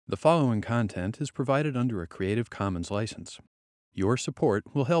The following content is provided under a Creative Commons license. Your support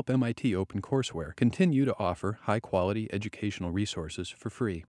will help MIT OpenCourseWare continue to offer high-quality educational resources for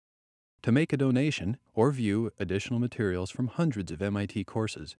free. To make a donation or view additional materials from hundreds of MIT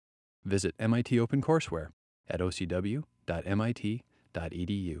courses, visit MIT OpenCourseWare at ocw.mit.edu.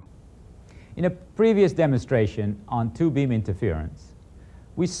 In a previous demonstration on two-beam interference,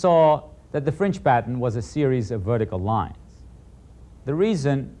 we saw that the fringe pattern was a series of vertical lines. The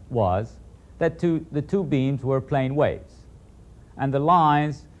reason was that the two beams were plane waves, and the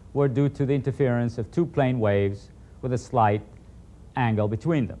lines were due to the interference of two plane waves with a slight angle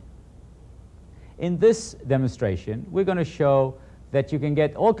between them. In this demonstration, we're going to show that you can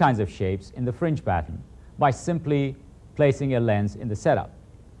get all kinds of shapes in the fringe pattern by simply placing a lens in the setup.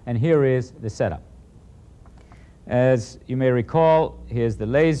 And here is the setup. As you may recall, here's the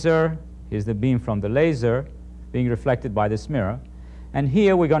laser, here's the beam from the laser being reflected by this mirror, and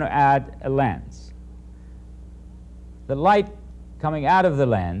here we're going to add a lens. The light coming out of the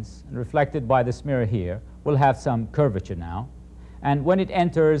lens and reflected by this mirror here will have some curvature now, and when it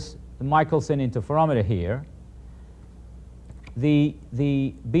enters the Michelson interferometer here, the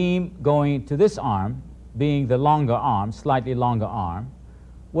beam going to this arm, being the longer arm, slightly longer arm,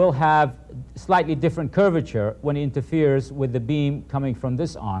 will have slightly different curvature when it interferes with the beam coming from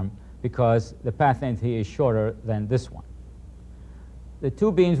this arm, because the path length here is shorter than this one. The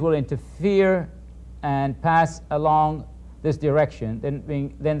two beams will interfere and pass along this direction,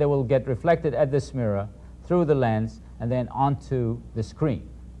 then they will get reflected at this mirror through the lens and then onto the screen.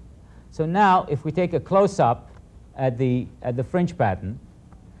 So now if we take a close-up at the fringe pattern,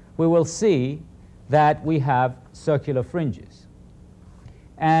 we will see that we have circular fringes.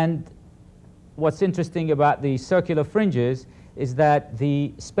 And what's interesting about the circular fringes is that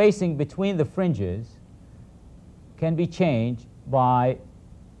the spacing between the fringes can be changed by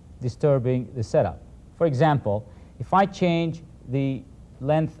disturbing the setup. For example, if I change the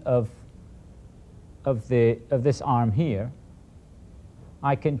length of this arm here,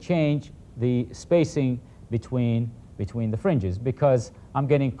 I can change the spacing between the fringes, because I'm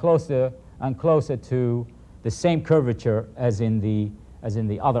getting closer and closer to the same curvature as in the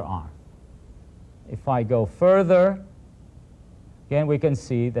other arm. If I go further, again we can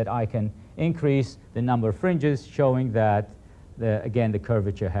see that I can increase the number of fringes, showing that again the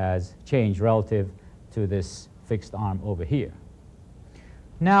curvature has changed relative to this fixed arm over here.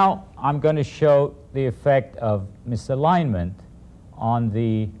 Now I'm going to show the effect of misalignment on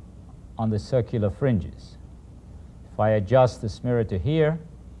the circular fringes. If I adjust this mirror to here,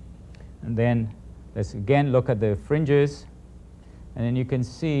 and then let's again look at the fringes, and then you can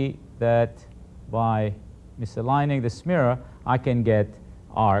see that by misaligning this mirror, I can get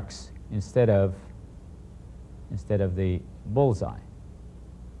arcs instead of the bullseye.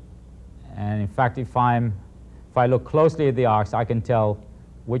 And in fact, if I look closely at the arcs, I can tell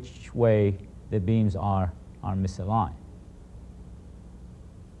which way the beams are misaligned.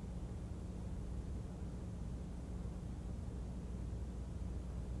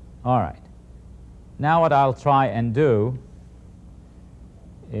 All right. Now what I'll try and do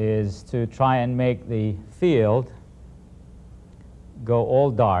is to try and make the field go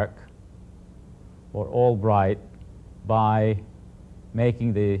all dark or all bright by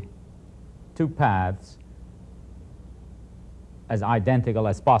making the two paths as identical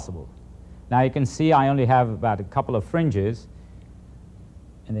as possible. Now you can see I only have about a couple of fringes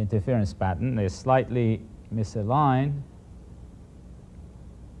in the interference pattern. They're slightly misaligned.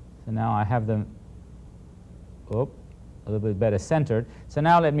 So now I have them a little bit better centered. So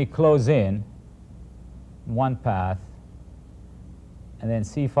now let me close in one path and then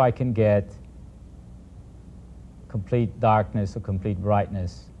see if I can get complete darkness or complete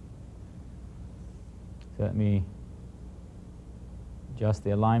brightness. So let me adjust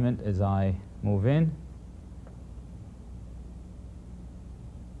the alignment as I move in.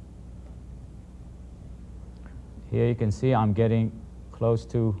 Here you can see I'm getting close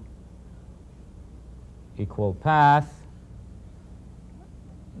to equal path,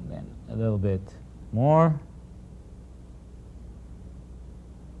 and then a little bit more.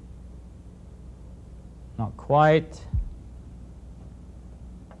 Not quite.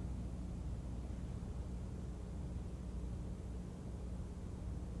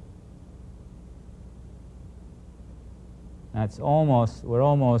 That's almost, we're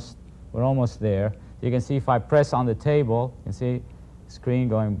almost there. You can see if I press on the table, you can see the screen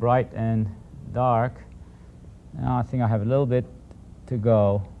going bright and dark. Now I think I have a little bit to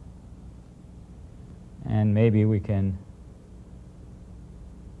go, and maybe we can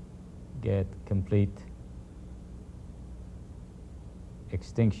get complete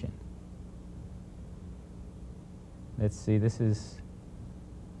extinction. Let's see, this is,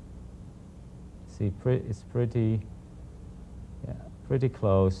 see, it's pretty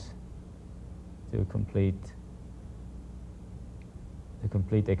close to the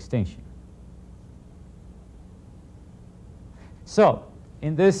complete extinction. So,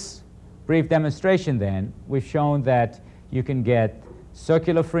 in this brief demonstration then, we've shown that you can get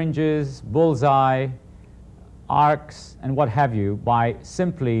circular fringes, bullseye, arcs, and what have you by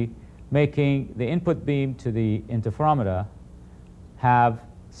simply making the input beam to the interferometer have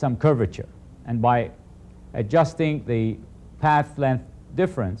some curvature. And by adjusting the path length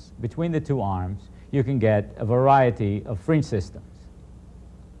difference between the two arms, you can get a variety of fringe systems.